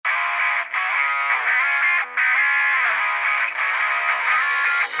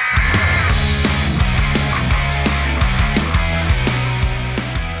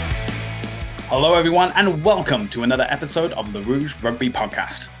Hello everyone and welcome to another episode of the Rouge Rugby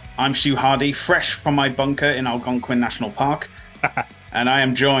Podcast. I'm Stu Hardy, fresh from my bunker in Algonquin National Park, and I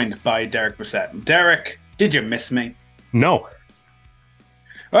am joined by Derek Brissett. Derek, did you miss me? No. All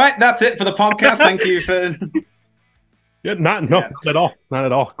right, that's it for the podcast. Thank you for... Not at all. Not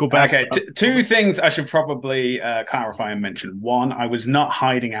at all. Go back. Okay, two things I should probably clarify and mention. One, I was not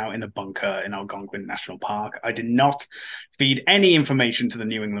hiding out in a bunker in Algonquin National Park. I did not feed any information to the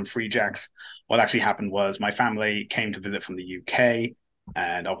New England Free Jacks. What actually happened was my family came to visit from the UK,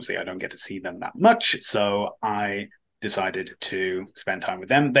 and obviously I don't get to see them that much, so I decided to spend time with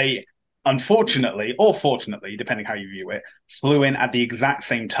them. They, unfortunately, or fortunately, depending how you view it, flew in at the exact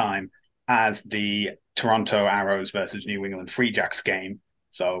same time as the Toronto Arrows versus New England Free Jacks game.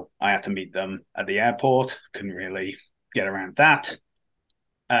 So I had to meet them at the airport. Couldn't really get around that.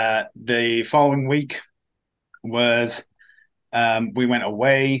 The following week was we went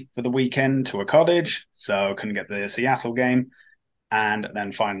away for the weekend to a cottage, so couldn't get the Seattle game. And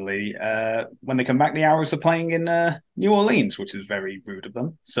then finally, when they come back, the Arrows are playing in New Orleans, which is very rude of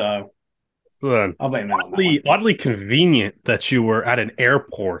them. So I'll blame them on that one. Oddly convenient that you were at an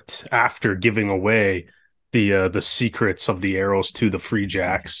airport after giving away the secrets of the Arrows to the Free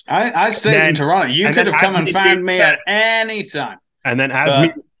Jacks. I stayed in Toronto. You could have come and found me at any time. And then,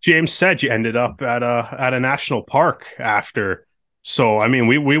 James said, you ended up at a national park after. So I mean,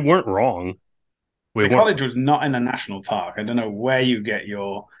 we weren't wrong. The college was not in a national park. I don't know where you get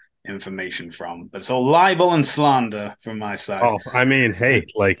your information from, but it's all libel and slander from my side. Oh, I mean, hey,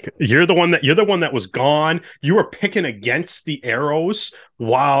 like you're the one that was gone. You were picking against the Arrows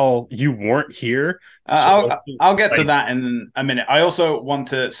while you weren't here. I'll get to that in a minute. I also want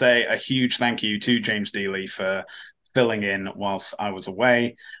to say a huge thank you to James Dealey for filling in whilst I was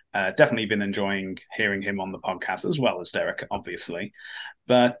away. Definitely been enjoying hearing him on the podcast, as well as Derek, obviously.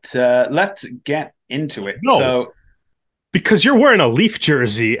 But let's get into it. Because you're wearing a Leaf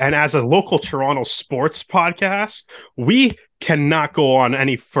jersey, and as a local Toronto sports podcast, we cannot go on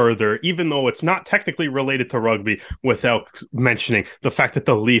any further, even though it's not technically related to rugby, without mentioning the fact that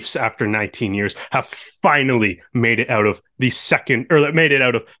the Leafs, after 19 years, have finally made it out of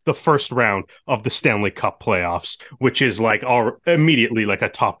the first round of the Stanley Cup playoffs, which is immediately like a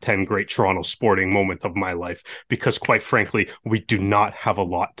top 10 great Toronto sporting moment of my life, because quite frankly, we do not have a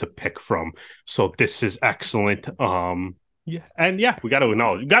lot to pick from. So this is excellent. We got to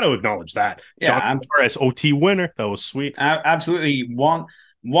acknowledge that. Yeah, John Torres, OT winner. That was sweet. Absolutely.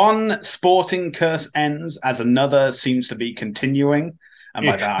 One sporting curse ends as another seems to be continuing. And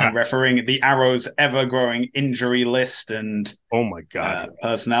by that, I'm referring the Arrows' ever-growing injury list and oh my god,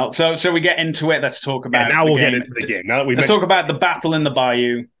 personnel. So we get into it. Let's talk about. Now we'll get into the game. Let's talk about the battle in the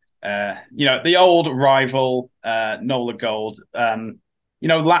Bayou. The old rival, NOLA Gold.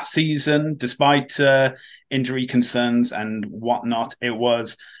 Last season, despite injury concerns and whatnot, it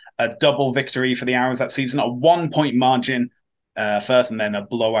was a double victory for the Arrows that season, a 1-point margin first, and then a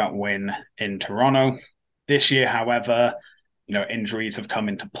blowout win in Toronto. This year, however, injuries have come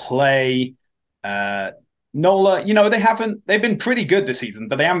into play. NOLA, they've been pretty good this season,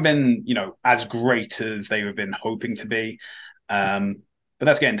 but they haven't been, as great as they have been hoping to be. But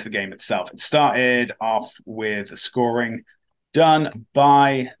let's get into the game itself. It started off with scoring done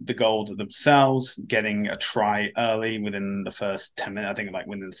by the Gold themselves, getting a try early within the first 10 minutes, I think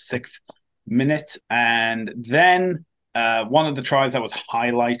within the 6th minute. And then one of the tries that was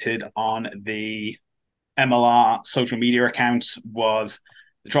highlighted on the MLR social media accounts was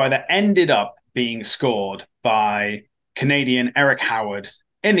the try that ended up being scored by Canadian Eric Howard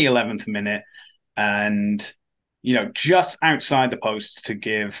in the 11th minute. And, just outside the post to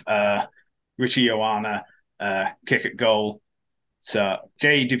give Richie Ioana kick at goal. So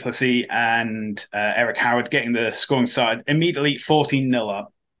Jay Duplessis and Eric Howard getting the scoring side immediately 14-0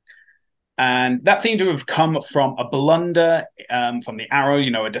 up. And that seemed to have come from a blunder from the Arrow,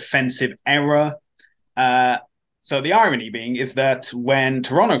 a defensive error. So the irony being is that when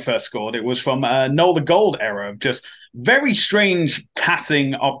Toronto first scored, it was from a NOLA Gold error, just very strange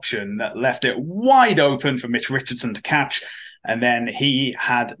passing option that left it wide open for Mitch Richardson to catch. And then he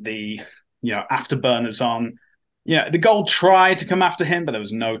had the, afterburners on. The Gold tried to come after him, but there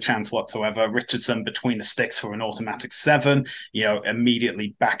was no chance whatsoever. Richardson between the sticks for an automatic 7,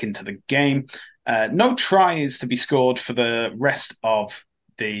 immediately back into the game. No tries to be scored for the rest of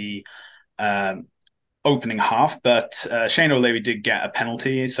the opening half, but Shane O'Leary did get a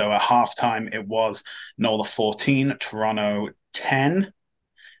penalty. So at halftime, it was NOLA 14, Toronto 10.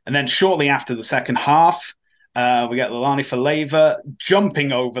 And then shortly after the second half, we get Lalani Faleva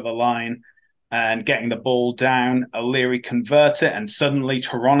jumping over the line and getting the ball down. O'Leary convert it, and suddenly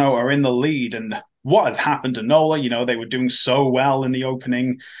Toronto are in the lead. And what has happened to NOLA? They were doing so well in the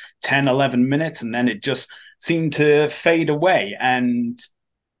opening 10, 11 minutes, and then it just seemed to fade away. And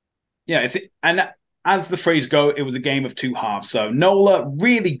and as the phrase go, it was a game of two halves. So NOLA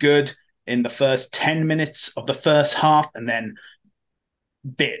really good in the first 10 minutes of the first half, and then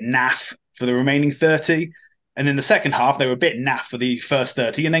bit naff for the remaining 30. And in the second half, they were a bit naff for the first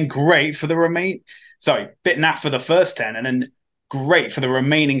 30, and then great for the bit naff for the first 10, and then great for the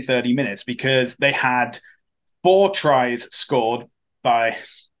remaining 30 minutes, because they had 4 tries scored by,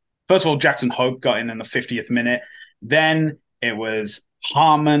 first of all, Jackson Hope got in the 50th minute. Then it was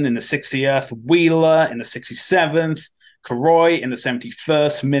Harmon in the 60th, Wheeler in the 67th, Karoy in the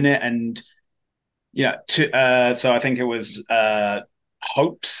 71st minute, and so I think it was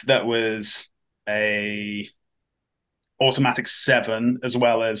Hopes that was a automatic 7, as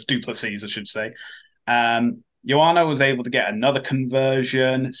well as Duplessis, I should say. Joanna was able to get another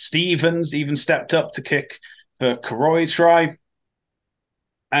conversion. Stevens even stepped up to kick for Karoy's try.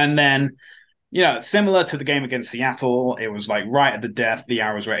 And then, similar to the game against Seattle, it was like right at the death, the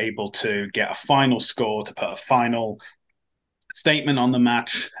Arrows were able to get a final score to put a final statement on the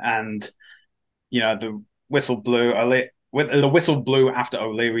match. And, the whistle blew. The whistle blew after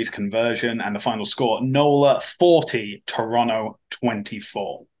O'Leary's conversion, and the final score: NOLA 40, Toronto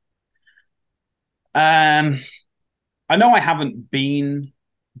 24. I know I haven't been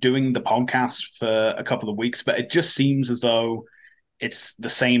doing the podcast for a couple of weeks, but it just seems as though it's the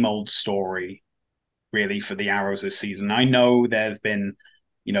same old story, really, for the Arrows this season. I know there's been,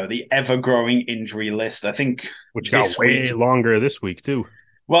 the ever-growing injury list. I think which got way longer this week too.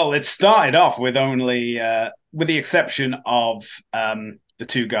 Well, it started off with only, with the exception of the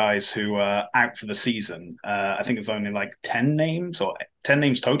 2 guys who are out for the season. I think it's only like 10 names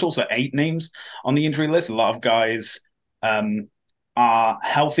total, so 8 names on the injury list. A lot of guys are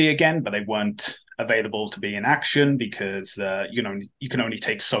healthy again, but they weren't available to be in action because you can only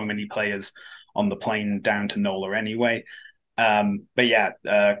take so many players on the plane down to NOLA anyway. But yeah,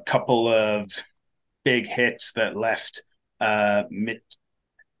 a couple of big hits that left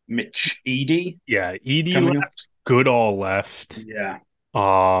Mitch Edie. Yeah, Edie left. Goodall left. Yeah.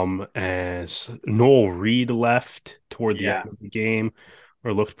 As Noel Reed left toward the end of the game,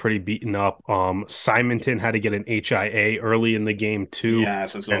 or looked pretty beaten up. Simonton had to get an HIA early in the game too. Yeah,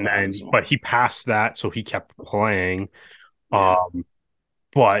 but he passed that, so he kept playing. Yeah.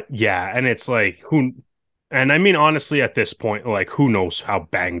 But yeah, and it's like and I mean, honestly, at this point, like, who knows how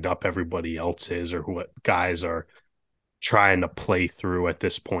banged up everybody else is, or what guys are trying to play through at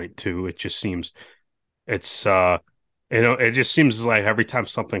this point too. It just seems it just seems like every time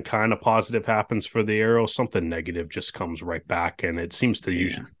something kind of positive happens for the Arrows, something negative just comes right back, and it seems to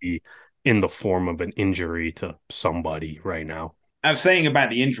usually be in the form of an injury to somebody right now. I was saying about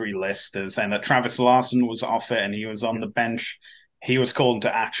the injury list, saying that Travis Larson was off it and he was on the bench. He was called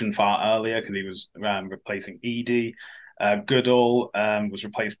into action far earlier because he was replacing Edie. Goodall was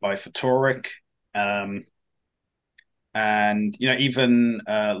replaced by Fatorik. And, even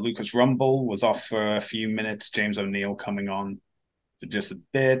Lucas Rumble was off for a few minutes. James O'Neill coming on for just a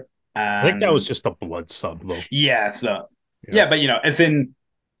bit. And I think that was just a blood sub, though. Yeah, but, as in,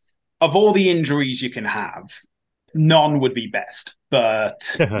 of all the injuries you can have, none would be best.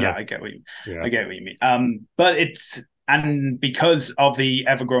 But, yeah, I get what you mean. But and because of the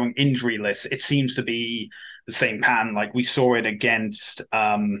ever-growing injury list, it seems to be the same pattern. Like, we saw it against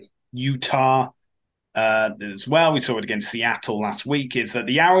Utah as well. We saw it against Seattle last week, is that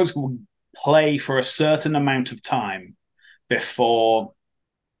the Arrows will play for a certain amount of time before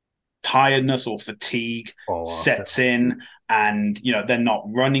tiredness or fatigue sets in, and they're not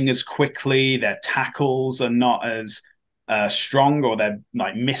running as quickly, their tackles are not as strong, or they're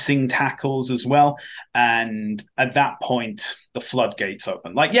like missing tackles as well, and at that point the floodgates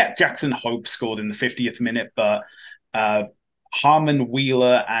open. Like, Jackson Hope scored in the 50th minute, but Harmon,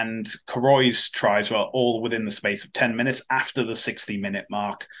 Wheeler, and Karoy's tries were all within the space of 10 minutes after the 60-minute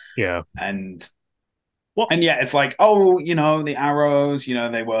mark. Yeah. And it's like, the Arrows,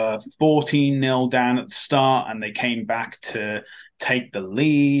 they were 14-0 down at the start, and they came back to take the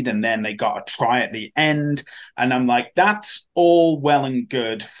lead, and then they got a try at the end. And I'm like, that's all well and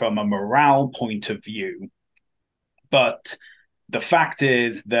good from a morale point of view. But the fact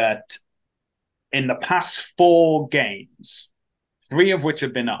is that in the past 4 games, 3 of which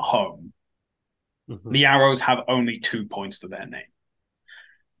have been at home, the Arrows have only 2 points to their name.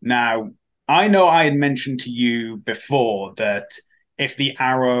 Now, I know I had mentioned to you before that if the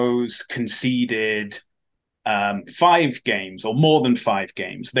Arrows conceded 5 games or more than 5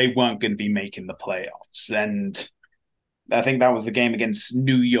 games, they weren't going to be making the playoffs. And I think that was the game against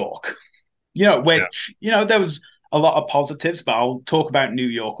New York, Yeah. which, there was a lot of positives, but I'll talk about New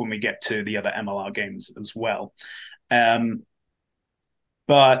York when we get to the other MLR games as well. Um,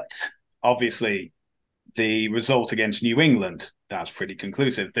 but obviously, the result against New England, that's pretty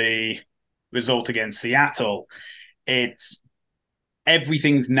conclusive. The result against Seattle, it's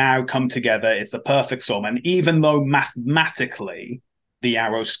everything's now come together. It's the perfect storm. And even though mathematically the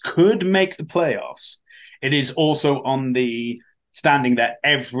Arrows could make the playoffs, it is also on the standing that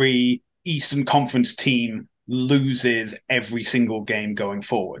every Eastern Conference team loses every single game going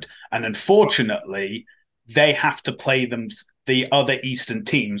forward. And unfortunately, they have to play the other Eastern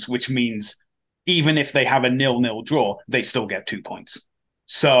teams, which means even if they have a 0-0 draw, they still get 2 points.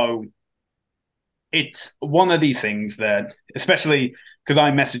 So it's one of these things that, especially because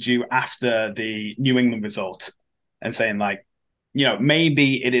I messaged you after the New England result and saying, like,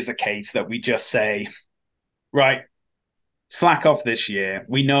 maybe it is a case that we just say, right, slack off this year.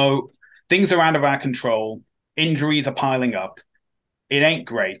 We know things are out of our control, injuries are piling up. It ain't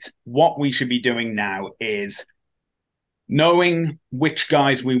great. What we should be doing now is knowing which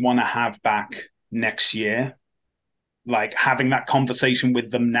guys we want to have back next year, like having that conversation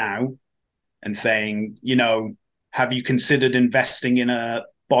with them now and saying, have you considered investing in a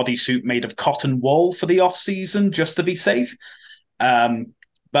bodysuit made of cotton wool for the off season just to be safe? But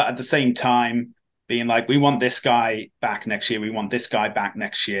at the same time, being like, we want this guy back next year. We want this guy back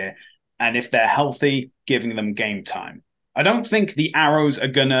next year. And if they're healthy, giving them game time. I don't think the Arrows are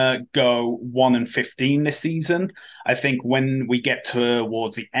going to go 1-15 this season. I think when we get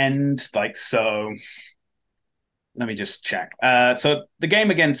towards the end, let me just check. So the game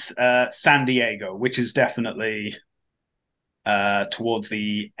against San Diego, which is definitely towards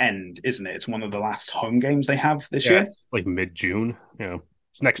the end, isn't it? It's one of the last home games they have this year. It's like mid-June. Yeah.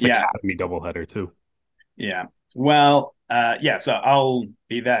 It's next Yeah. Academy doubleheader too. Yeah. Well, so I'll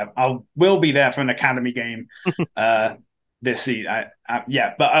be there. Will be there for an Academy game this season.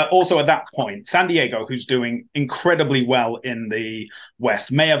 But also at that point, San Diego, who's doing incredibly well in the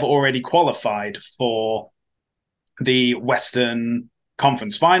West, may have already qualified for the Western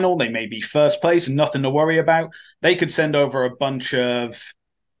Conference Final. They may be first place, nothing to worry about. They could send over a bunch of,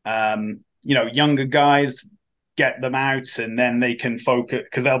 younger guys, get them out, and then they can focus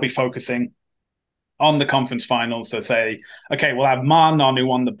because they'll be focusing on the conference finals. So say, okay, we'll have Ma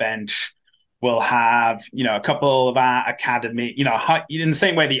Nonu on the bench. We'll have, a couple of our academy, in the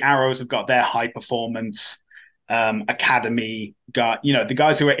same way the Arrows have got their high performance academy guy, the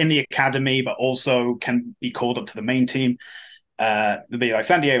guys who are in the academy but also can be called up to the main team. They'll be like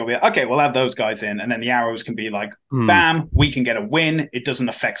San Diego will be like, okay, we'll have those guys in, and then the Arrows can be like, bam, we can get a win. It doesn't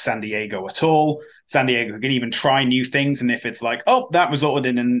affect San Diego at all. San Diego can even try new things, and if it's like, oh, that resulted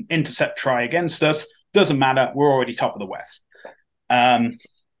in an intercept try against us, doesn't matter. We're already top of the West.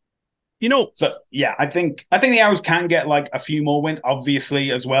 So yeah, I think the Arrows can get like a few more wins. Obviously,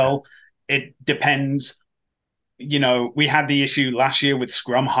 as well, it depends. We had the issue last year with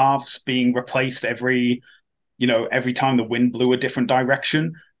scrum halves being replaced every time the wind blew a different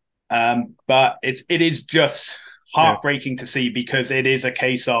direction. But it is just heartbreaking to see, because it is a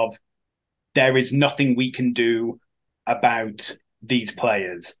case of there is nothing we can do about these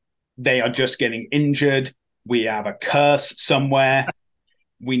players. They are just getting injured. We have a curse somewhere.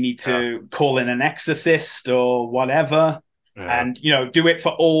 We need to call in an exorcist or whatever, and do it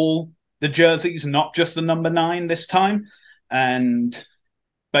for all the jerseys, not just the number 9 this time.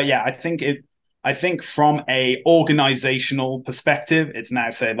 But yeah, I think from a organizational perspective, it's now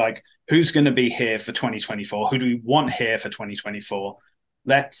said, like, who's going to be here for 2024? Who do we want here for 2024?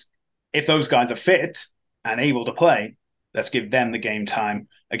 If those guys are fit and able to play, let's give them the game time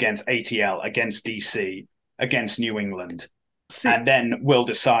against ATL, against DC, against New England. And then we'll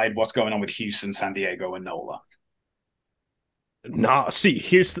decide what's going on with Houston, San Diego, and NOLA. No, see,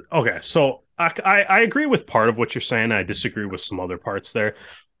 okay. So I agree with part of what you're saying. I disagree with some other parts there.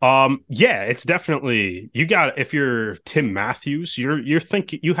 It's definitely, if you're Tim Matthews, you're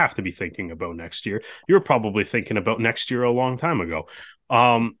thinking, you have to be thinking about next year. You're probably thinking about next year a long time ago.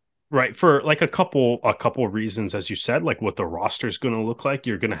 Right, for like a couple reasons, as you said, like what the roster is going to look like.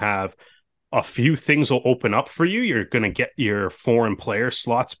 You're going to have a few things will open up for you. You're going to get your foreign player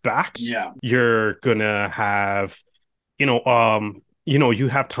slots back. Yeah. You're going to have, you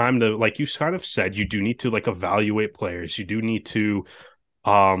have time to, like you kind of said, you do need to like evaluate players. You do need to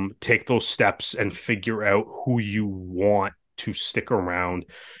take those steps and figure out who you want to stick around.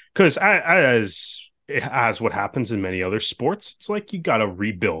 Because as as what happens in many other sports, it's like you got to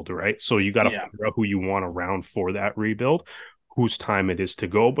rebuild, right? So you got to figure out who you want around for that rebuild, whose time it is to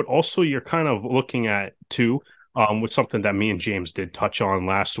go. But also you're kind of looking at too, with something that me and James did touch on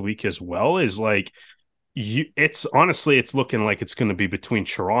last week as well, is like, it's honestly, it's looking like it's going to be between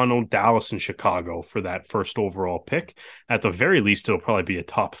Toronto, Dallas, and Chicago for that first overall pick. At the very least, it'll probably be a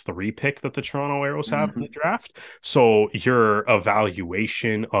top 3 pick that the Toronto Arrows have in the draft. So your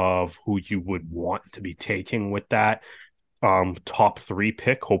evaluation of who you would want to be taking with that top 3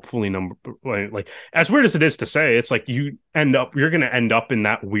 pick, hopefully number, like as weird as it is to say, it's like you're going to end up in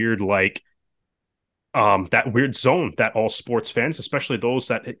that weird, like that weird zone that all sports fans, especially those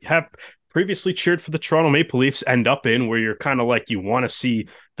that have previously cheered for the Toronto Maple Leafs, end up in, where you're kind of like, you want to see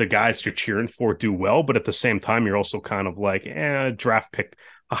the guys you're cheering for do well, but at the same time, you're also kind of like, a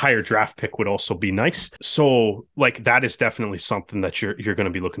higher draft pick would also be nice. So like, that is definitely something that you're going to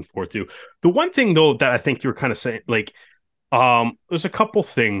be looking forward to. The one thing though, that I think you were kind of saying, like, there's a couple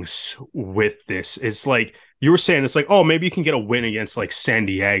things with this. Is like, you were saying, it's like, oh, maybe you can get a win against like San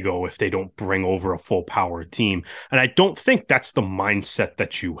Diego if they don't bring over a full power team. And I don't think that's the mindset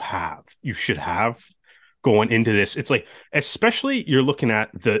that you should have going into this. It's like, especially you're looking at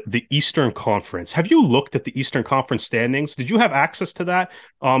the Eastern Conference. Have you looked at the Eastern Conference standings? Did you have access to that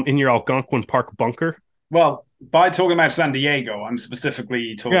in your Algonquin Park bunker? Well, by talking about San Diego, I'm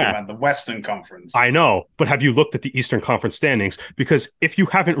specifically talking about the Western Conference. I know, but have you looked at the Eastern Conference standings? Because if you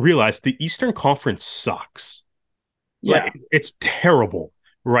haven't realized, the Eastern Conference sucks. Yeah. Like, it's terrible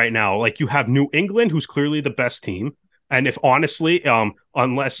right now. Like, you have New England, who's clearly the best team. And if honestly,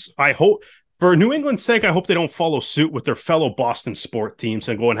 unless I hope, for New England's sake, I hope they don't follow suit with their fellow Boston sport teams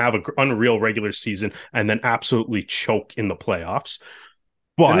and go and have an unreal regular season and then absolutely choke in the playoffs.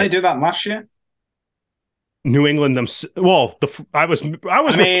 But didn't they do that last year? New England, I was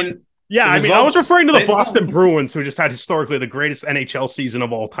referring to the Boston Bruins, who just had historically the greatest NHL season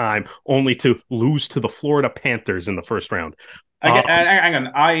of all time, only to lose to the Florida Panthers in the first round. Hang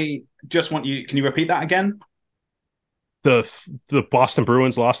on, I just want you. Can you repeat that again? The Boston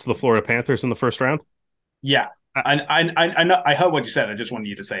Bruins lost to the Florida Panthers in the first round. Yeah, I know. I heard what you said. I just wanted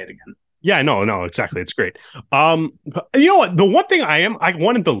you to say it again. Yeah, no, exactly. It's great. But you know what? The one thing I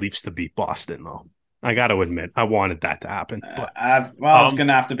wanted the Leafs to beat Boston, though. I got to admit, I wanted that to happen. But it's going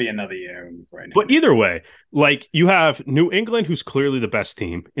to have to be another year. Right now. But either way, like, you have New England, who's clearly the best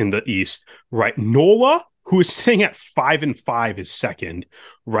team in the East, right? NOLA, who is sitting at 5-5, is second,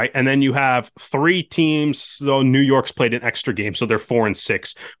 right? And then you have 3 teams. So New York's played an extra game, so they're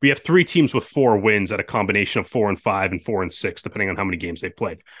 4-6. We have 3 teams with 4 wins at a combination of 4-5 and 4-6, depending on how many games they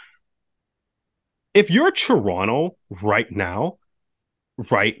played. If you're Toronto right now,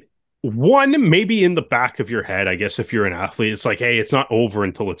 right? One, maybe in the back of your head, I guess, if you're an athlete, it's like, hey, it's not over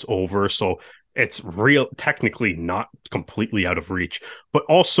until it's over. So it's technically not completely out of reach. But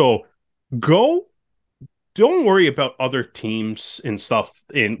also, don't worry about other teams and stuff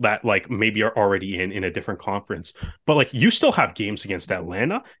in that, like, maybe are already in a different conference. But like, you still have games against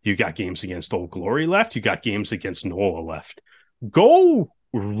Atlanta. You got games against Old Glory left. You got games against NOLA left. Go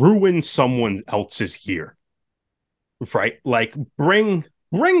ruin someone else's year, right? Like, bring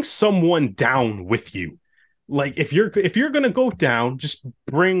someone down with you. Like, if you're gonna go down, just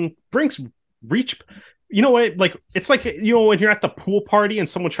reach. You know what? Like, it's like, you know, when you're at the pool party and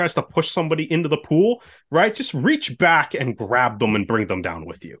someone tries to push somebody into the pool, right? Just reach back and grab them and bring them down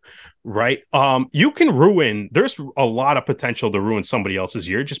with you, right? You can ruin. There's a lot of potential to ruin somebody else's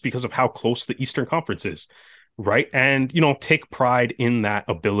year just because of how close the Eastern Conference is, right? And, you know, take pride in that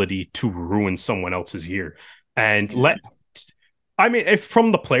ability to ruin someone else's year and if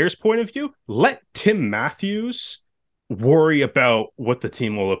from the player's point of view, let Tim Matthews worry about what the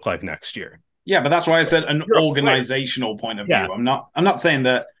team will look like next year. Yeah, but that's why I said an organizational point of view. I'm not saying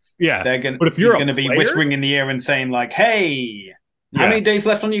that they're going to be whispering in the ear and saying like, hey, how many days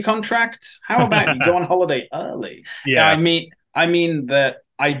left on your contract? How about you go on holiday early? Yeah. I mean that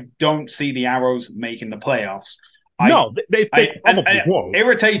I don't see the Arrows making the playoffs. They probably won't.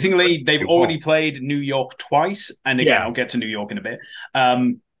 Irritatingly, they've already played New York twice, and again, I'll get to New York in a bit.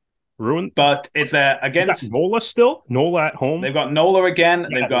 Ruined, but it's against NOLA still. NOLA at home. They've got NOLA again.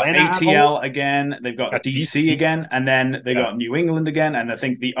 They've got ATL again. They've got DC again, and then they got New England again. And I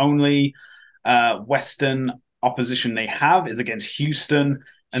think the only Western opposition they have is against Houston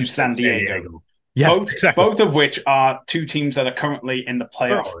and San Diego. Yeah, both of which are 2 teams that are currently in the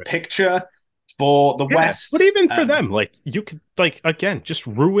playoff picture for the West. But even for them, like, you could, like, again, just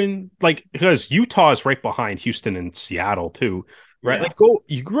ruin, like, because Utah is right behind Houston and Seattle too, right? Like,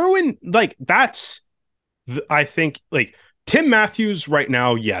 you ruin, like, that's I think, like, Tim Matthews right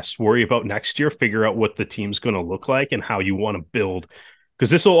now, yes, worry about next year, figure out what the team's going to look like and how you want to build. Because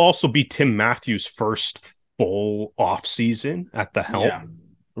this will also be Tim Matthews' first full off season at the helm,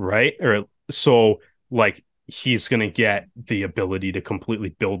 right? Or so like he's going to get the ability to completely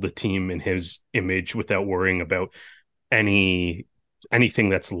build the team in his image without worrying about anything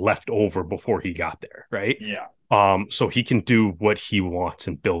that's left over before he got there, right? Yeah. So he can do what he wants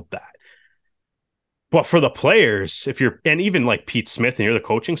and build that. But for the players, and even like Pete Smith and you're the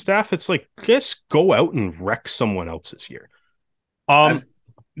coaching staff, it's like, just go out and wreck someone else's year.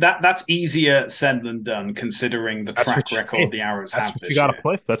 That's easier said than done, considering the track record the Arrows have this year.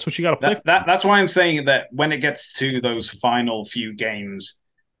 That's what you got to play. That's why I'm saying that when it gets to those final few games,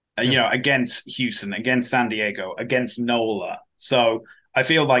 against Houston, against San Diego, against NOLA. So I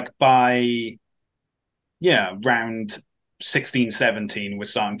feel like by round 16, 17, we're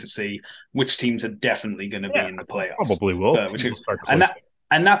starting to see which teams are definitely going to be in the playoffs. Probably will.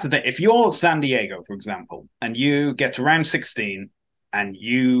 And that's the thing. If you're San Diego, for example, and you get to round 16 and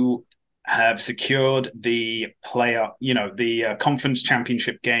you have secured the conference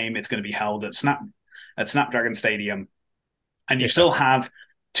championship game, it's going to be held at Snapdragon Stadium, and you still have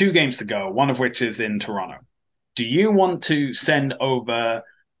 2 games to go, one of which is in Toronto. Do you want to send over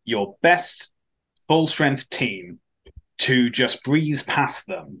your best full-strength team to just breeze past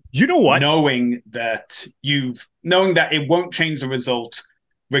them? You know what? Knowing that it won't change the result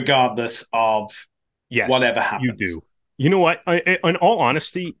regardless of whatever happens. You do. You know what? In all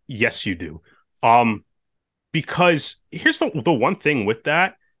honesty, yes, you do. Because here's the one thing with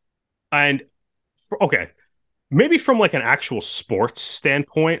that, and maybe from like an actual sports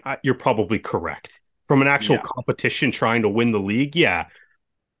standpoint, you're probably correct. From an actual competition trying to win the league,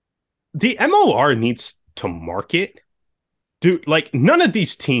 the MLR needs to market. Dude, like none of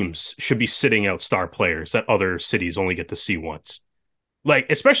these teams should be sitting out star players that other cities only get to see once.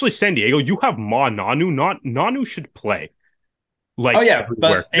 Like, especially San Diego, you have Nanu. Nanu should play. Like,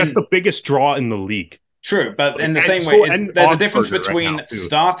 everywhere. That's the biggest draw in the league. True, but in the same way, there's a difference between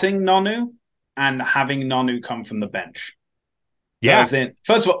starting Nanu and having Nanu come from the bench. Yeah.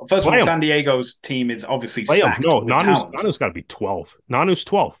 First of all, San Diego's team is obviously stacked. No, Nanu's got to be 12. Nanu's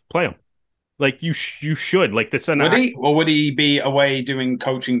 12. Play him. Like you should. Like this. Would he be away doing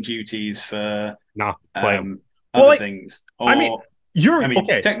coaching duties for play him. Other things?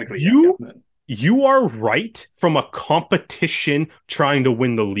 Technically, you are right from a competition trying to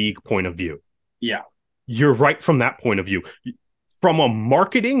win the league point of view. Yeah, you're right from that point of view. From a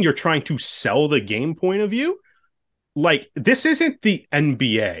marketing, you're trying to sell the game point of view. Like this isn't the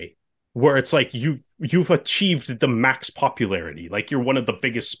NBA where it's like you've achieved the max popularity. Like you're one of the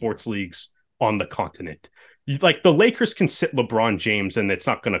biggest sports leagues on the continent. Like the Lakers can sit LeBron James and it's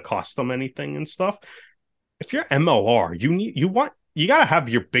not going to cost them anything and stuff. If you're MLR, you got to have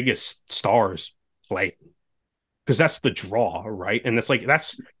your biggest stars play because that's the draw, right? And it's like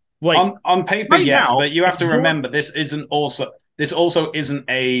that's like on paper, right yes, now, but you have to remember this also isn't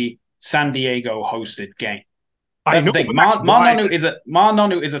a San Diego hosted game. That's the thing.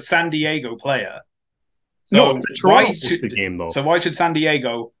 Nonu is a San Diego player. So it's a Toronto game though. So why should San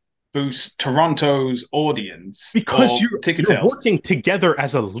Diego boost Toronto's audience? Because you're working together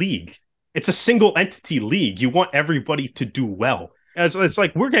as a league. It's a single entity league. You want everybody to do well. It's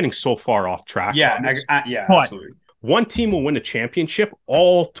like we're getting so far off track. But absolutely. One team will win a championship.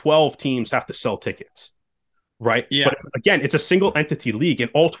 All 12 teams have to sell tickets, right? Yeah. But again, it's a single entity league,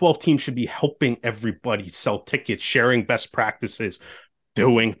 and all 12 teams should be helping everybody sell tickets, sharing best practices,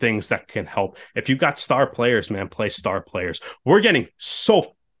 doing things that can help. If you got star players, man, play star players. We're getting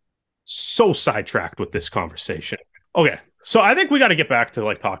so sidetracked with this conversation. Okay. So I think we got to get back to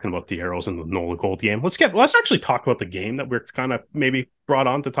like talking about the Arrows and the NOLA Gold game. Let's actually talk about the game that we're kind of maybe brought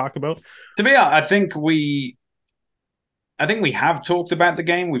on to talk about. To be honest, I think we have talked about the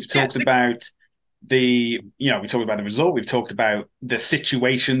game. We've talked about we talked about the result. We've talked about the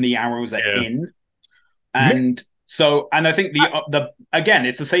situation the Arrows are in. And I think again,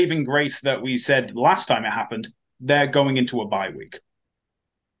 it's a saving grace that we said last time it happened. They're going into a bye week.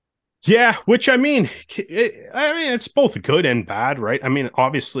 Yeah, which it's both good and bad, right? I mean,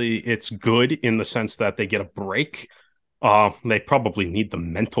 obviously it's good in the sense that they get a break. They probably need the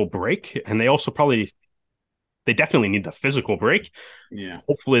mental break, and they definitely need the physical break. Yeah.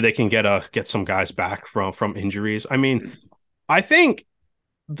 Hopefully they can get some guys back from injuries. I mean, I think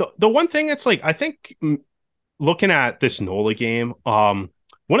the one thing it's like, I think looking at this NOLA game, one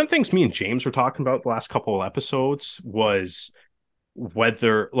of the things me and James were talking about the last couple of episodes was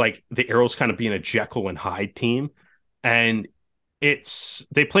whether like the Arrows kind of being a Jekyll and Hyde team. And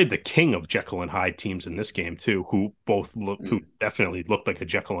they played the king of Jekyll and Hyde teams in this game too, who definitely looked like a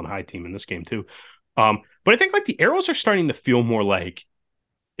Jekyll and Hyde team in this game too. But I think like the Arrows are starting to feel more like,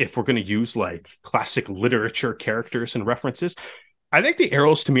 if we're going to use like classic literature characters and references, I think the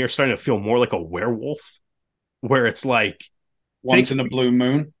Arrows to me are starting to feel more like a werewolf, where it's like once in a blue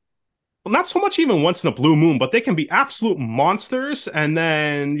moon. Well, not so much even once in a blue moon, but they can be absolute monsters, and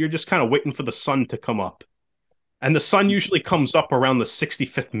then you're just kind of waiting for the sun to come up. And the sun usually comes up around the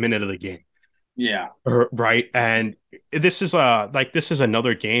 65th minute of the game. Yeah. Right. And this is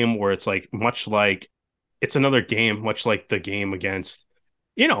another game where it's like much like the game against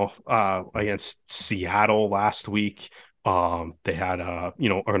against Seattle last week. They had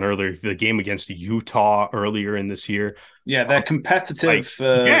the game against Utah earlier in this year. Yeah, they're competitive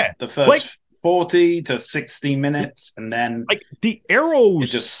the first 40 to 60 minutes, and then like the Arrows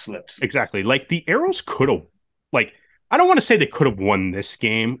it just slips. Exactly. Like the Arrows could have, like, I don't want to say they could have won this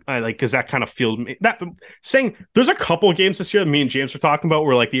game, because that kind of feels that saying there's a couple of games this year that me and James were talking about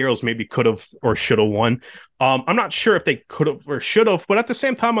where like the Arrows maybe could have or should have won. I'm not sure if they could have or should have, but at the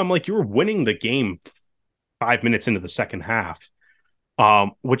same time, I'm like, you were winning the game 5 minutes into the second half,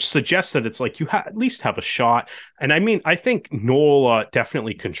 which suggests that it's like you at least have a shot. And I mean, I think NOLA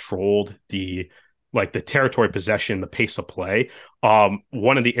definitely controlled the territory possession, the pace of play.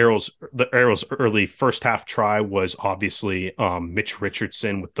 One of the Arrows early first half try was obviously Mitch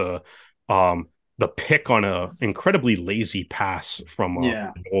Richardson with the pick on a incredibly lazy pass from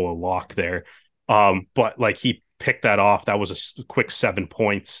NOLA lock there. But like he picked that off. That was a quick 7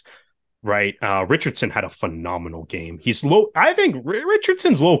 points. Right. Richardson had a phenomenal game. I think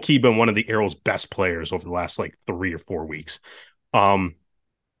Richardson's low key been one of the Arrows' best players over the last like 3 or 4 weeks.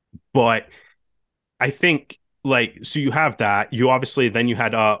 But I think so you have that. You obviously then you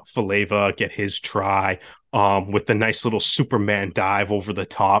had Faleva get his try with the nice little Superman dive over the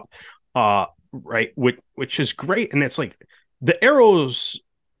top. Right, which is great. And it's like the Arrows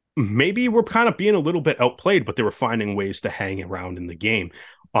maybe were kind of being a little bit outplayed, but they were finding ways to hang around in the game.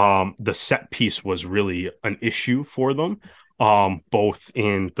 The set piece was really an issue for them, both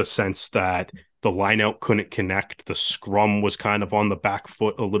in the sense that the lineout couldn't connect. The scrum was kind of on the back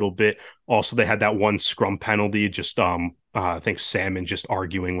foot a little bit. Also, they had that one scrum penalty, just I think Salmon just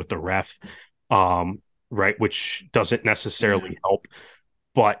arguing with the ref, right, which doesn't necessarily help.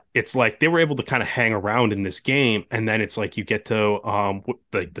 But it's like they were able to kind of hang around in this game, and then it's like you get to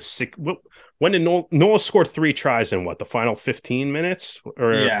when did NOLA score 3 tries in the final 15 minutes?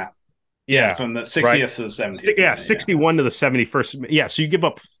 Or yeah, from the 60th to the 70th. Yeah, 61 to the 71st. Yeah, so you give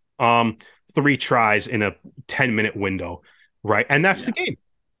up 3 tries in a 10-minute window, right? And that's the game.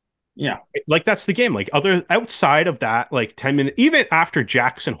 Yeah, like that's the game. Like outside of that, like 10 minutes, even after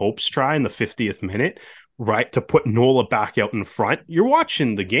Jackson Hope's try in the 50th minute. Right, to put NOLA back out in front, you're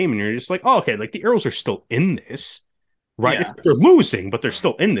watching the game and you're just like, oh, okay, like the Arrows are still in this, right? They're losing, but they're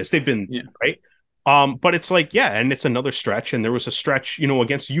still in this. They've been right, but it's like, and it's another stretch, and there was a stretch,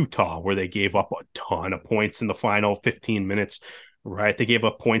 against Utah where they gave up a ton of points in the final 15 minutes, right? They gave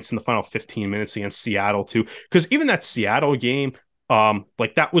up points in the final 15 minutes against Seattle too, because even that Seattle game,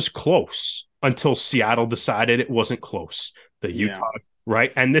 like that was close until Seattle decided it wasn't close. The Utah.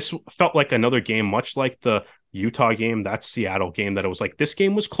 Right. And this felt like another game, much like the Utah game, that Seattle game, that it was like this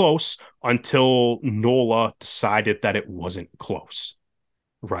game was close until NOLA decided that it wasn't close.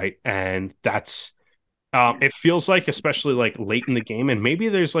 Right. And that's it feels like, especially like late in the game. And maybe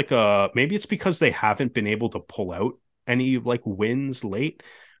there's like maybe it's because they haven't been able to pull out any like wins late.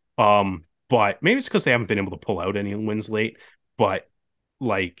 But maybe it's because they haven't been able to pull out any wins late. But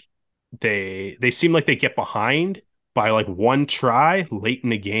like they seem like they get behind by like one try late in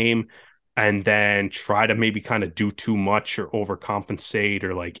the game, and then try to maybe kind of do too much or overcompensate,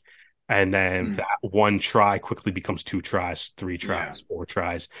 or like, and then that one try quickly becomes 2 tries, 3 tries, 4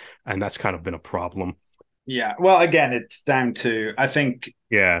 tries, and that's kind of been a problem. Yeah, well, again, it's down to, I think,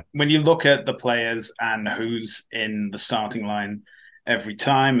 when you look at the players and who's in the starting line every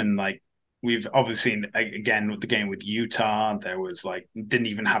time, and like we've obviously seen again with the game with Utah, there was like didn't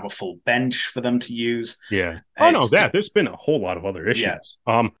even have a full bench for them to use. Yeah. There's been a whole lot of other issues.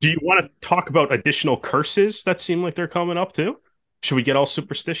 Yeah. Do you want to talk about additional curses that seem like they're coming up too? Should we get all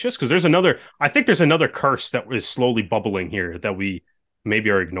superstitious? Because I think there's another curse that is slowly bubbling here that we maybe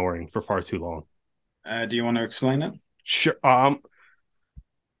are ignoring for far too long. Do you want to explain it? Sure. I'm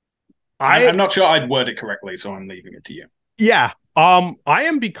not sure I'd word it correctly, so I'm leaving it to you. Yeah. I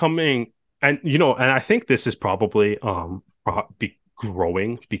am becoming, and I think this is probably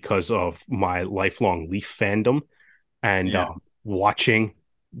growing because of my lifelong Leaf fandom and watching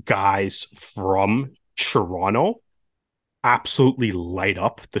guys from Toronto absolutely light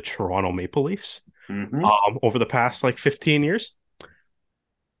up the Toronto Maple Leafs over the past like 15 years.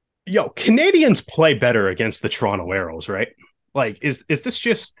 Yo, Canadians play better against the Toronto Arrows, right? Like, is this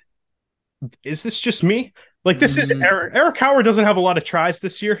just me? Like, this is Eric Howard doesn't have a lot of tries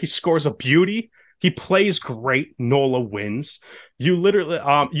this year. He scores a beauty. He plays great. NOLA wins. You literally,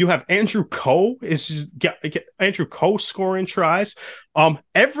 you have Andrew Coe Andrew Coe scoring tries.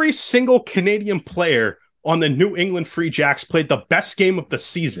 Every single Canadian player on the New England Free Jacks played the best game of the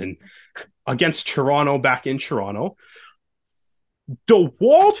season against Toronto back in Toronto.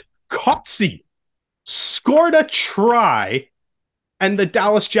 DeWalt Coetzee scored a try, and the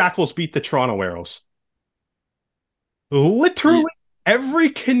Dallas Jackals beat the Toronto Arrows. Literally every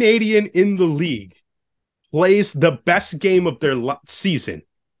Canadian in the league plays the best game of their season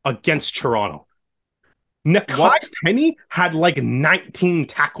against Toronto. Nakai Penny had like 19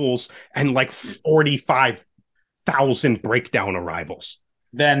 tackles and like 45,000 breakdown arrivals.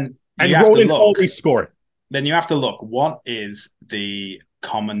 And Ronan Foley scored. Then you have to look, what is the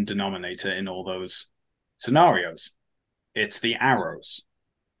common denominator in all those scenarios? It's the Arrows.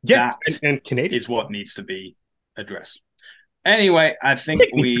 Yeah, and Canadian is what needs to be addressed. Anyway, I think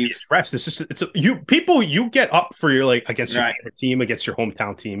we addressed this. You get up for your against your favorite team, against your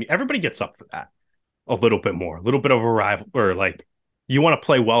hometown team. Everybody gets up for that a little bit more, a little bit of a rival, or you want to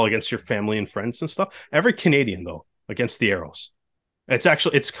play well against your family and friends and stuff. Every Canadian though against the Arrows,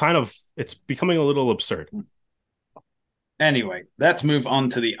 it's becoming a little absurd. Anyway, let's move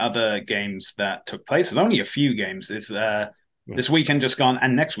on to the other games that took place. There's only a few games. It's this weekend just gone,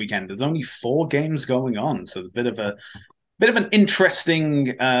 and next weekend there's only 4 games going on. So it's a bit of an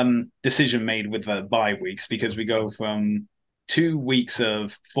interesting decision made with the bye weeks, because we go from 2 weeks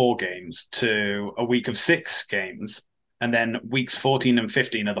of 4 games to a week of 6 games, and then weeks 14 and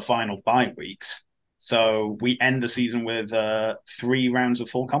 15 are the final bye weeks. So we end the season with 3 rounds of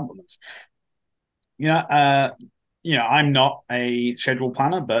full complements. I'm not a schedule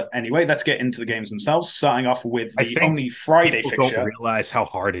planner, but anyway, let's get into the games themselves. Starting off with the only Friday fixture. Don't realize how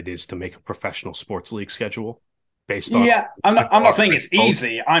hard it is to make a professional sports league schedule. I'm not saying it's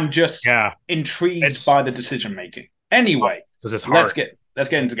easy. I'm just intrigued by the decision making. Anyway, because it's hard. Let's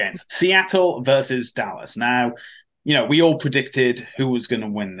get into games. Seattle versus Dallas. Now, we all predicted who was going to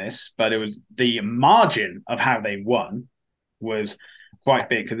win this, but it was the margin of how they won was quite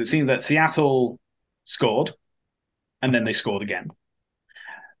big, because it seemed that Seattle scored and then they scored again.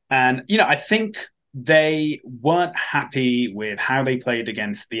 And I think they weren't happy with how they played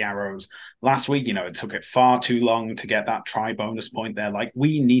against the Arrows last week. It took it far too long to get that try bonus point there.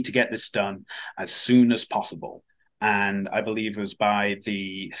 We need to get this done as soon as possible. And I believe it was by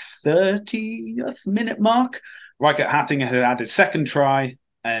the 30th minute mark, Riker Hattinger had his second try,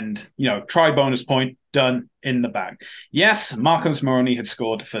 and, try bonus point done in the bag. Yes, Marcus Moroni had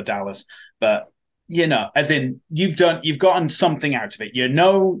scored for Dallas, but as in you've gotten something out of it.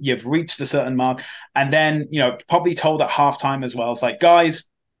 You've reached a certain mark, and then probably told at halftime as well. It's like, guys,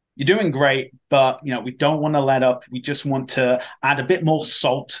 you're doing great, but we don't want to let up. We just want to add a bit more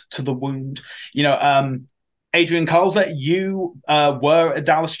salt to the wound. Adrian Kalzer, you were a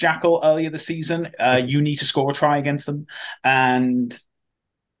Dallas Jackal earlier this season. You need to score a try against them, and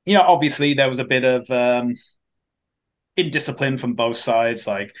obviously there was a bit of indiscipline from both sides.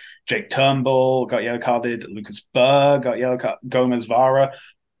 Like Jake Turnbull got yellow carded, Lucas Burr got yellow carded, Gomez Vara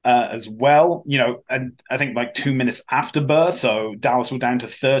as well. And I think 2 minutes after Burr, so Dallas were down to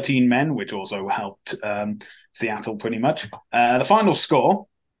 13 men, which also helped Seattle pretty much. The final score: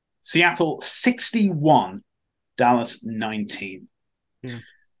 Seattle 61, Dallas 19. Yeah.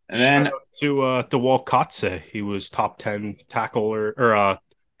 And then to DeWalt Coetzee, he was top 10 tackler, or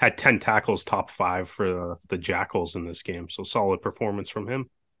had 10 tackles, top 5 for the Jackals in this game. So solid performance from him.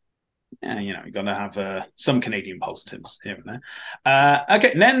 Yeah, you got to have some Canadian positives here and there.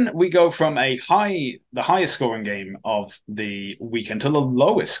 Okay, and then we go from the highest scoring game of the weekend to the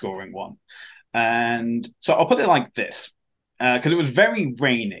lowest scoring one. And so I'll put it like this, because it was very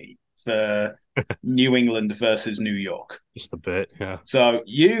rainy for New England versus New York. Just a bit, yeah. So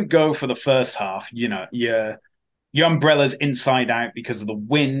you go for the first half, your umbrella's inside out because of the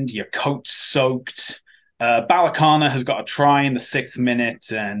wind, your coat's soaked. Balakana has got a try in the 6th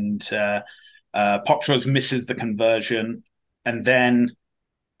minute, and Potros misses the conversion. And then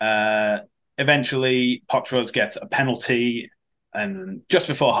eventually Potros gets a penalty, and just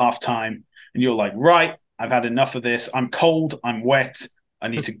before halftime, and you're like, right, I've had enough of this. I'm cold, I'm wet, I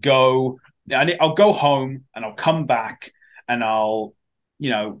need to go. I'll go home, and I'll come back, and I'll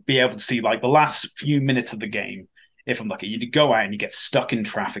be able to see the last few minutes of the game if I'm lucky. You go out and you get stuck in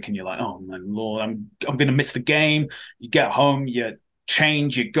traffic, and you're like, oh my lord, I'm going to miss the game. You get home, you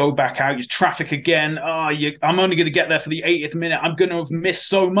change, you go back out, you traffic again. I'm only going to get there for the 80th minute. I'm going to have missed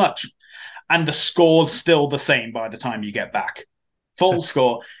so much, and the score's still the same by the time you get back. Full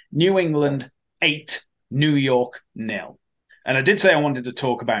score: New England 8, New York 0. And I did say I wanted to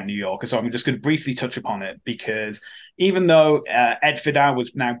talk about New York, so I'm just going to briefly touch upon it, because even though Ed Fidau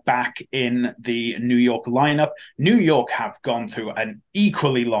was now back in the New York lineup, New York have gone through an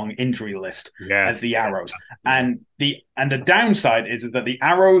equally long injury list as the Arrows. And the downside is that the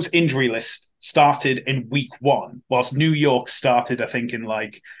Arrows injury list started in week 1, whilst New York started, I think, in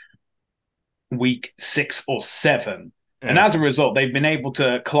like week 6 or 7. And as a result, they've been able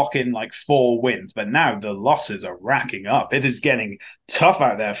to clock in like 4 wins, but now the losses are racking up. It is getting tough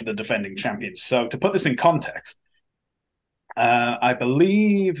out there for the defending champions. So to put this in context, I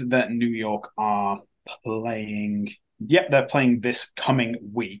believe that New York are playing. Yep, they're playing this coming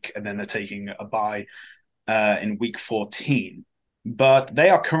week, and then they're taking a bye in week 14. But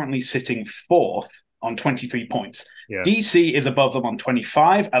they are currently sitting 4th on 23 points. Yeah. DC is above them on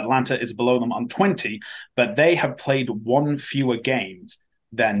 25. Atlanta is below them on 20, but they have played 1 fewer games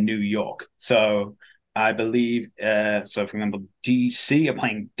than New York. So I believe, for example, DC are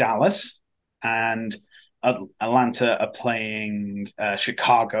playing Dallas, and Atlanta are playing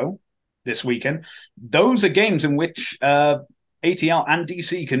Chicago this weekend. Those are games in which ATL and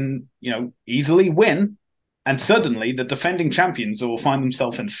DC can, easily win, and suddenly the defending champions will find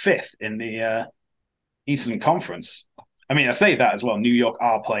themselves in 5th in the Eastern Conference. I mean, I say that as well. New York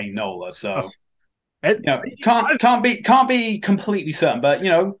are playing NOLA, so can't be completely certain, but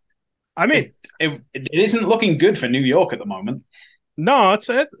I mean, it isn't looking good for New York at the moment. No, it's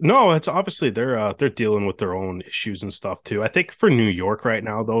obviously they're dealing with their own issues and stuff too. I think for New York right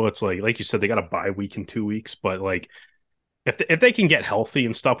now, though, it's like you said, they got a bye week in 2 weeks, but like if they can get healthy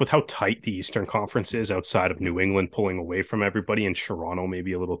and stuff with how tight the Eastern Conference is outside of New England pulling away from everybody, and Toronto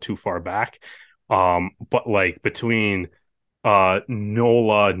maybe a little too far back. But like between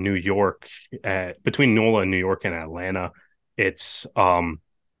NOLA, New York, between NOLA and New York and Atlanta, it's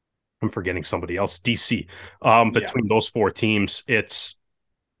I'm forgetting somebody else, DC. Between those 4 teams, it's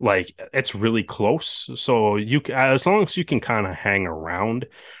really close. So as long as you can kind of hang around,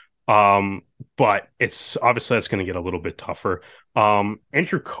 but it's obviously that's going to get a little bit tougher.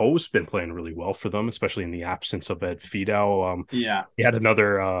 Andrew Coe's been playing really well for them, especially in the absence of Ed Fidau. He had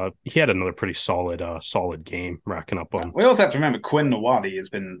another pretty solid game, racking up on. We also have to remember Quinn Nwadi has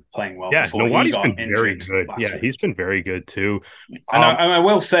been playing well. Yeah, Nwadi's been very good. Yeah, he's been very good too. And I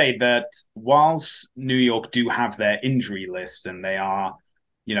will say that whilst New York do have their injury list, and they are,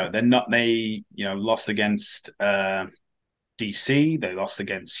 they lost against DC, they lost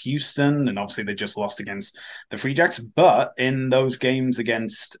against Houston, and obviously they just lost against the Free Jacks. But in those games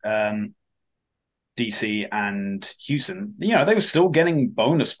against DC and Houston, they were still getting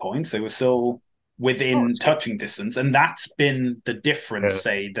bonus points. They were still within touching distance, and that's been the difference,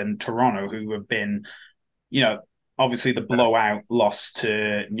 say, than Toronto, who have been, obviously the blowout loss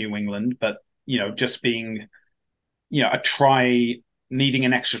to New England, but just being, needing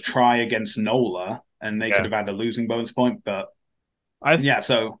an extra try against NOLA. And they could have had a losing bonus point, but as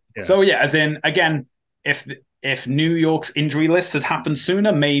in, again, if New York's injury list had happened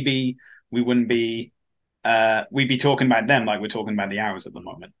sooner, maybe we wouldn't be we'd be talking about them like we're talking about the Arrows at the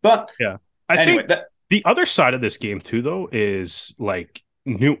moment. But I think the other side of this game too, though, is like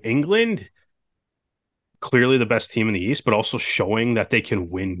New England, clearly the best team in the East, but also showing that they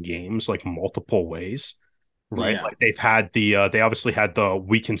can win games like multiple ways, right? Like they obviously had the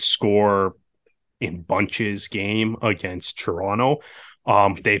we can score in bunches game against Toronto.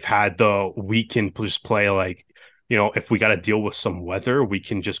 They've had the we can just play like, if we got to deal with some weather, we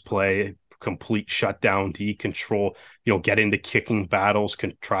can just play complete shutdown D, control, get into kicking battles,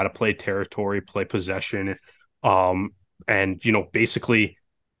 can try to play territory, play possession, and basically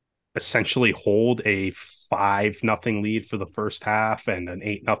essentially hold a 5-0 lead for the first half and an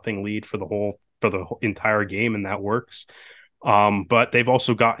 8-0 lead for the entire game, and that works. But they've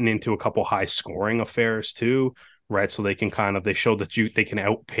also gotten into a couple high scoring affairs too, right? So they can they show that they can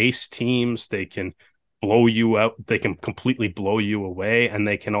outpace teams, they can blow you out, they can completely blow you away, and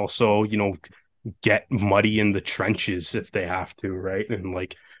they can also, get muddy in the trenches if they have to, right? And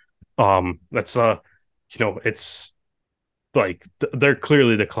like, that's it's like they're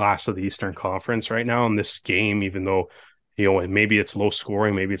clearly the class of the Eastern Conference right now in this game, even though, maybe it's low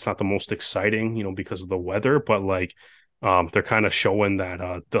scoring, maybe it's not the most exciting, because of the weather, but like, they're kind of showing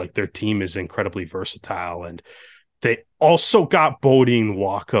that like their team is incredibly versatile, and they also got Bodine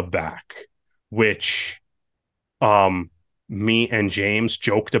Waka back, which Um, Me and James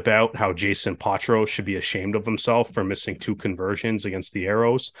joked about how Jason Potro should be ashamed of himself for missing 2 conversions against the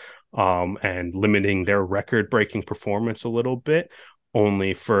Arrows, and limiting their record-breaking performance a little bit,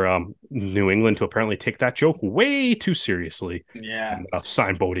 only for New England to apparently take that joke way too seriously Yeah, and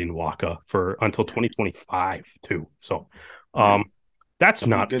sign Bodine Waka for until 2025 too. So, yeah, that's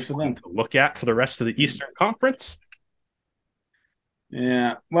that'd be not good for fun them. to look at for the rest of the Eastern Conference.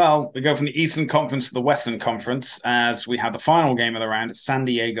 Yeah, well, we go from the Eastern Conference to the Western Conference as we have the final game of the round: San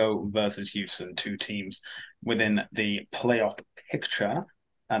Diego versus Houston, two teams within the playoff picture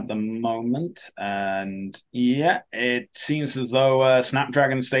at the moment. And yeah, it seems as though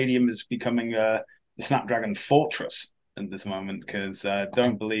Snapdragon Stadium is becoming the Snapdragon Fortress at this moment because I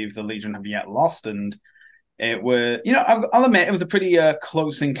don't believe the Legion have yet lost. And it were, I'll admit it was a pretty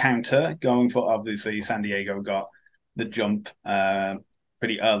close encounter going for obviously San Diego got the jump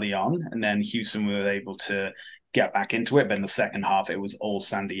pretty early on, and then Houston were able to get back into it. But in the second half, it was all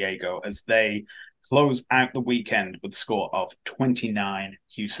San Diego as they close out the weekend with a score of 29,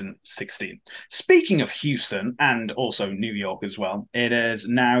 Houston 16. Speaking of Houston and also New York as well, it has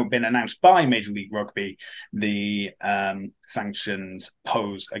now been announced by Major League Rugby the sanctions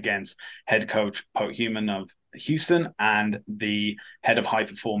posed against head coach Pote Human of Houston and the head of high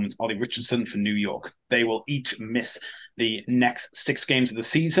performance Ollie Richardson for New York. They will each miss the next 6 games of the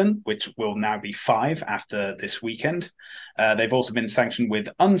season, which will now be 5 after this weekend. They've also been sanctioned with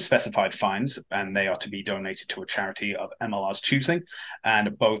unspecified fines, and they are to be donated to a charity of MLR's choosing,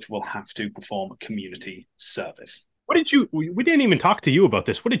 and both will have to perform community service. What did you? We didn't even talk to you about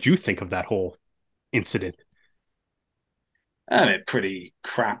this. What did you think of that whole incident? A pretty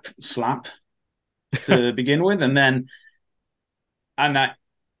crap slap to begin with, and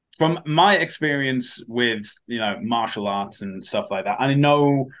from my experience with martial arts and stuff like that, I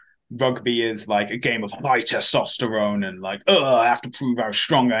know rugby is like a game of high testosterone and like, oh, I have to prove how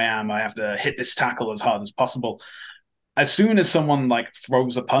strong I am. I have to hit this tackle as hard as possible. As soon as someone like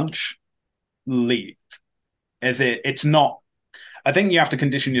throws a punch, leave. It's not. I think you have to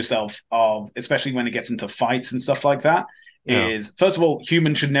condition yourself of, especially when it gets into fights and stuff like that. Yeah. Is first of all,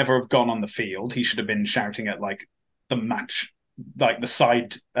 Human should never have gone on the field. He should have been shouting at like the match, like the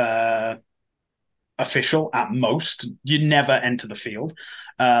side official at most. You never enter the field.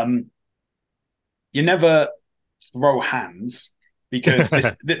 Um, you never throw hands because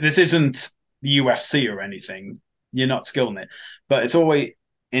this isn't the UFC or anything. You're not skilled in it, but it's always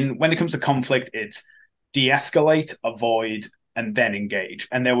in when it comes to conflict, it's de-escalate, avoid, and then engage.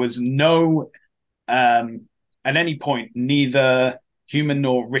 And there was no at any point neither Human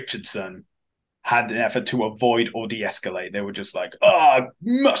nor Richardson had an effort to avoid or de-escalate. They were just like, "Oh,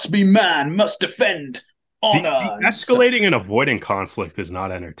 must be man, must defend honor." And stuff. Escalating and avoiding conflict is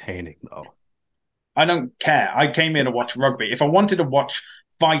not entertaining, though. I don't care. I came here to watch rugby. If I wanted to watch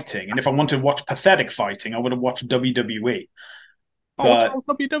fighting, and if I wanted to watch pathetic fighting, I would have watched WWE. Oh, what's But wrong with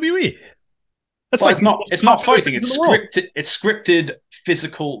WWE? That's well, like it's the not. most It's not popular fighting. things in It's the world. scripted. It's scripted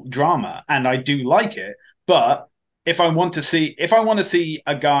physical drama, and I do like it. But if I want to see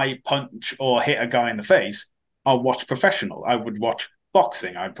a guy punch or hit a guy in the face, I'll watch professional. I would watch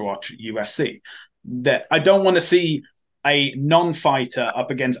boxing. I'd watch UFC. That I don't want to see a non-fighter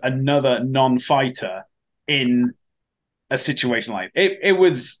up against another non-fighter in a situation like it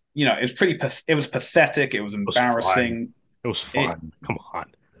was. It was pretty. It was pathetic. It was It was fun. embarrassing. It was It fun. Come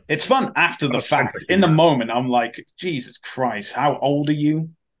on. it's fun after Got the a sense of fact. In the humor. moment, I'm like, Jesus Christ, how old are you?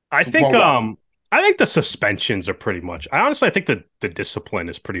 I think Grow up. um I think the suspensions are pretty much I think that the discipline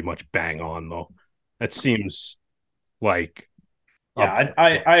is pretty much bang on though. It seems like Yeah, a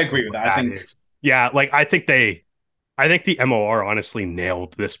I agree with what that. I that think is. Yeah, like I think the MOR honestly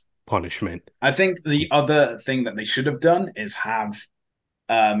nailed this punishment. I think the other thing that they should have done is have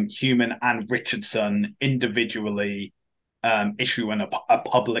Human and Richardson individually issue a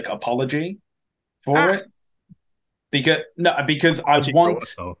public apology for Ah, it because apology for what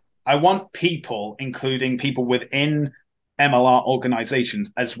though? I want people, including people within MLR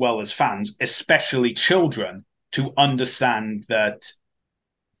organizations as well as fans, especially children, to understand that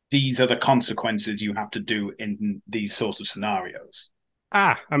these are the consequences you have to do in these sorts of scenarios.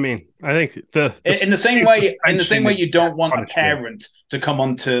 I mean, I think In the same suspension way, you is don't want a punishment. parent to come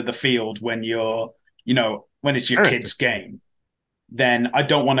onto the field when when it's your Parents, kid's game. Then I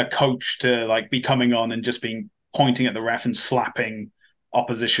don't want a coach to like be coming on and just being pointing at the ref and slapping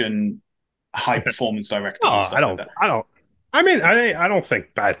opposition high performance no, directors and stuff like that. I don't. I mean, I don't think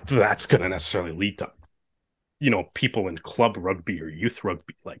that's going to necessarily lead to people in club rugby or youth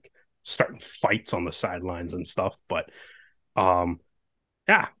rugby like starting fights on the sidelines and stuff. But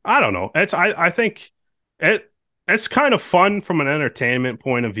yeah, I don't know. I think it. It's kind of fun from an entertainment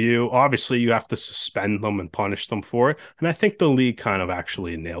point of view. Obviously, you have to suspend them and punish them for it, and I think the league kind of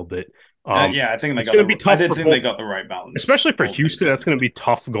actually nailed it. Yeah, I think they It's got going to be I tough did for think both, they got the right balance. especially for All things Houston. That's going to considered. be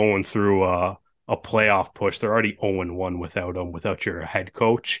tough going through a playoff push. They're already 0-1 without your head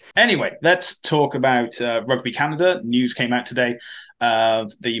coach. Anyway, let's talk about Rugby Canada. News came out today.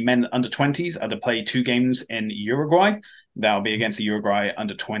 The men under 20s are to play 2 games in Uruguay. That'll be against the Uruguay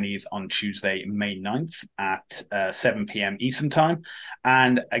under 20s on Tuesday, May 9th at 7 p.m. Eastern Time,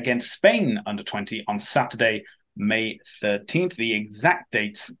 and against Spain under 20 on Saturday, May 13th. The exact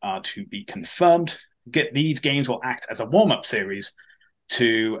dates are to be confirmed. These games will act as a warm up series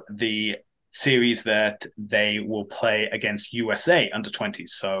to the series that they will play against USA under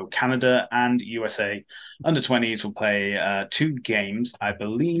 20s. So Canada and USA under 20s will play 2 games. I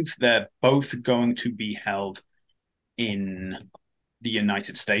believe they're both going to be held in the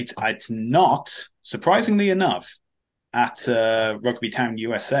United States. It's not, surprisingly enough, at Rugby Town,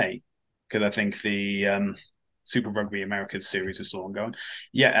 USA, because I think the Super Rugby Americas series is still ongoing.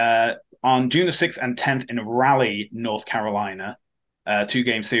 Yeah, on June the 6th and 10th in Raleigh, North Carolina, 2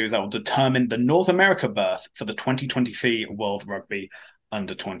 game series that will determine the North America berth for the 2023 World Rugby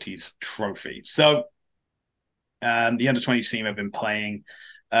Under 20s Trophy. So the Under 20s team have been playing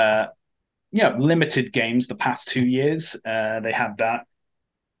limited games the past 2 years. They had that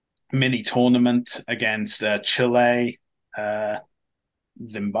mini tournament against Chile,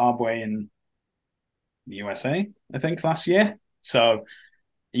 Zimbabwe, and the USA, I think, last year. So,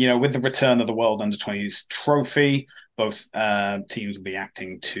 with the return of the World Under 20s Trophy, both teams will be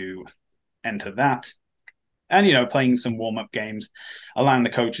acting to enter that. And, playing some warm-up games, allowing the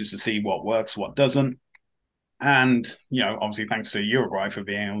coaches to see what works, what doesn't. And, obviously thanks to Uruguay for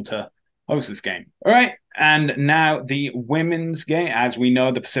being able to host this game. All right. And now the women's game. As we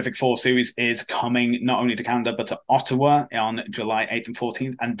know, the Pacific 4 Series is coming not only to Canada, but to Ottawa on July 8th and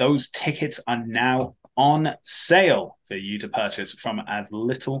 14th. And those tickets are now on sale for you to purchase from as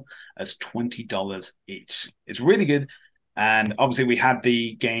little as $20 each. It's really good. And obviously we had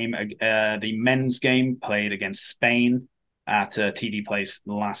the game, the men's game played against Spain at TD Place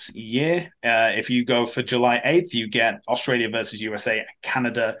last year. If you go for July 8th, you get Australia versus USA,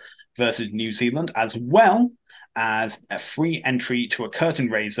 Canada versus New Zealand, as well as a free entry to a curtain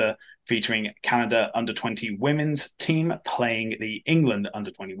raiser featuring Canada under 20 women's team playing the England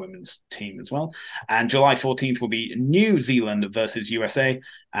under 20 women's team as well. And July 14th will be New Zealand versus USA,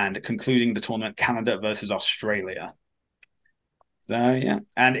 and concluding the tournament, Canada versus Australia. So, yeah.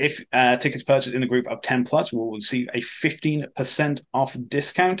 And if tickets purchased in a group of 10 plus will receive a 15% off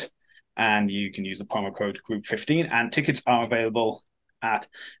discount. And you can use the promo code group15. And tickets are available at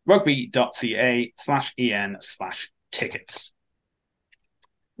rugby.ca/en/tickets.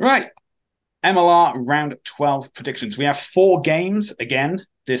 Right. MLR round 12 predictions. We have 4 games again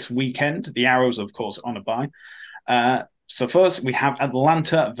this weekend. The Arrows, of course, on a bye. So first, we have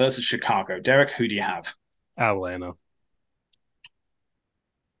Atlanta versus Chicago. Derek, who do you have? Atlanta.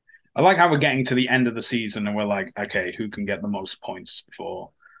 I like how we're getting to the end of the season and we're like, okay, who can get the most points for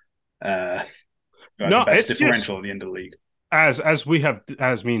the best differential at the end of the league? As me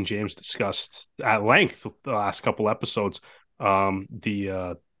and James discussed at length the last couple episodes, actually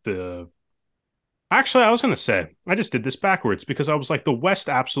I was going to say, I just did this backwards because I was like, the West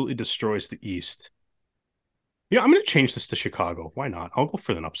absolutely destroys the East. Yeah, I'm going to change this to Chicago. Why not? I'll go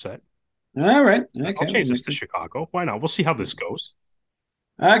for an upset. All right. Okay. I'll change this to Chicago. Why not? We'll see how this goes.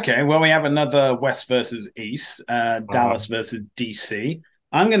 Okay, well, we have another West versus East, Dallas versus DC.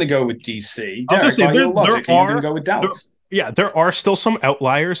 I'm going to go with DC. I was going to say, you're going to go with Dallas. There are still some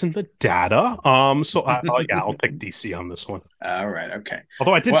outliers in the data. So I'll pick DC on this one. All right, okay.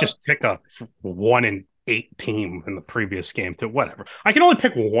 Although I did just pick a 1-8 team in the previous game to whatever. I can only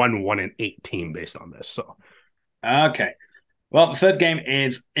pick 1-8 team based on this. So okay. Well, the third game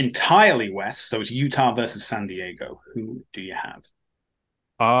is entirely West, so it's Utah versus San Diego. Who do you have?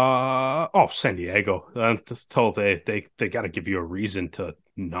 San Diego. Until they got to give you a reason to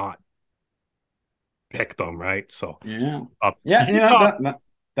not pick them, right? So Utah...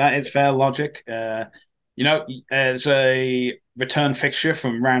 that is fair logic. As a return fixture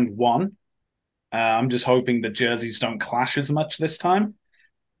from round 1, I'm just hoping the jerseys don't clash as much this time.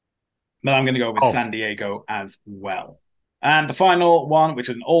 But I'm going to go with San Diego as well. And the final one, which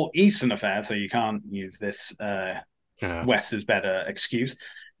is an all-Eastern affair, so you can't use this West is better excuse.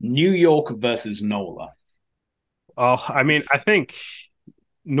 New York versus NOLA. I mean, I think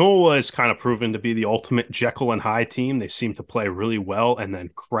NOLA is kind of proven to be the ultimate Jekyll and Hyde team. They seem to play really well and then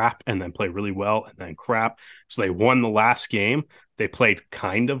crap, and then play really well and then crap. So they won the last game. They played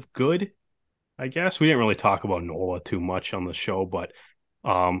kind of good. I guess we didn't really talk about NOLA too much on the show, but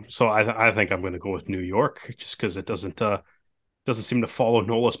so I think I'm going to go with New York just because it doesn't seem to follow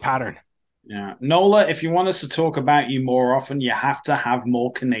NOLA's pattern. Yeah, Nola, if you want us to talk about you more often, you have to have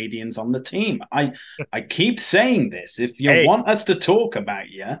more Canadians on the team. I keep saying this. If you Hey, want us to talk about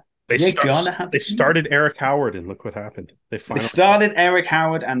you, you're gonna have they the team. started Eric Howard, and look what happened. They started Eric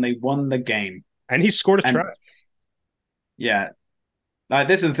Howard and they won the game. And he scored a And try. yeah, like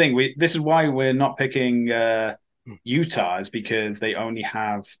this is the thing. This is why we're not picking Utah, is because they only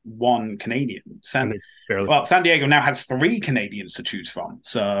have one Canadian. San Diego now has three Canadians to choose from.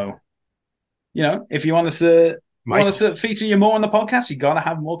 So if you want us to feature you more on the podcast, you got to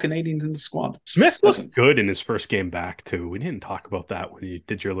have more Canadians in the squad. Smith looked good in his first game back too. We didn't talk about that when you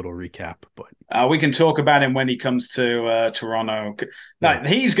did your little recap, but we can talk about him when he comes to Toronto. Like,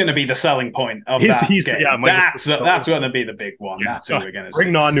 he's going to be the selling point of that game. Yeah, that's going to be the big one. Yeah. That's who we're going to see.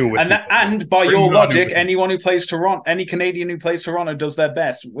 Bring Nanu with and by your logic, anyone who plays Toronto, any Canadian who plays Toronto does their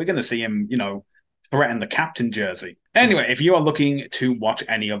best. We're going to see him, threaten the captain jersey. Anyway, if you are looking to watch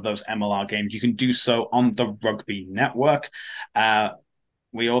any of those MLR games, you can do so on the Rugby Network.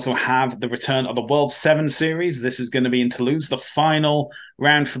 We also have the return of the World 7 Series. This is going to be in Toulouse, the final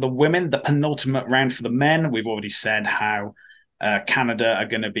round for the women, the penultimate round for the men. We've already said how Canada are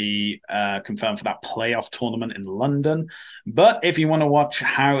going to be confirmed for that playoff tournament in London. But if you want to watch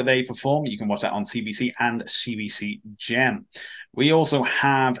how they perform, you can watch that on CBC and CBC Gem. We also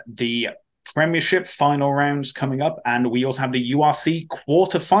have the Premiership final rounds coming up, and we also have the URC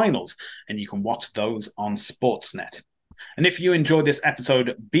quarterfinals, and you can watch those on Sportsnet. And if you enjoyed this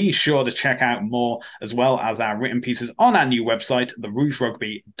episode, be sure to check out more, as well as our written pieces on our new website,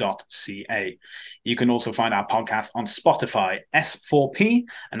 therougerugby.ca. You can also find our podcast on Spotify, S4P,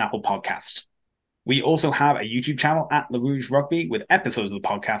 and Apple Podcasts. We also have a YouTube channel at The Rouge Rugby with episodes of the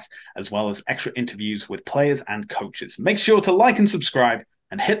podcast, as well as extra interviews with players and coaches. Make sure to like and subscribe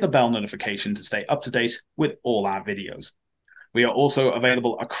and hit the bell notification to stay up to date with all our videos. We are also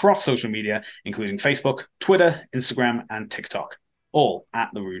available across social media, including Facebook, Twitter, Instagram, and TikTok, all at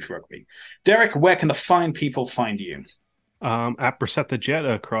The Rouge Rugby. Derek, where can the fine people find you? At Brissette the Jet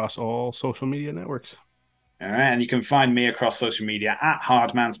across all social media networks. All right, and you can find me across social media at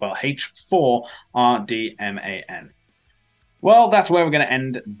Hardman, spelled H4RDMAN. Well, that's where we're going to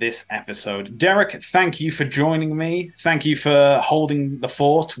end this episode. Derek, thank you for joining me. Thank you for holding the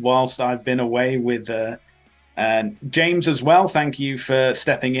fort whilst I've been away with James as well. Thank you for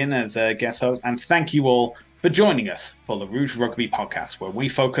stepping in as a guest host. And thank you all for joining us for the Rouge Rugby podcast, where we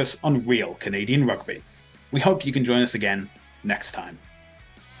focus on real Canadian rugby. We hope you can join us again next time.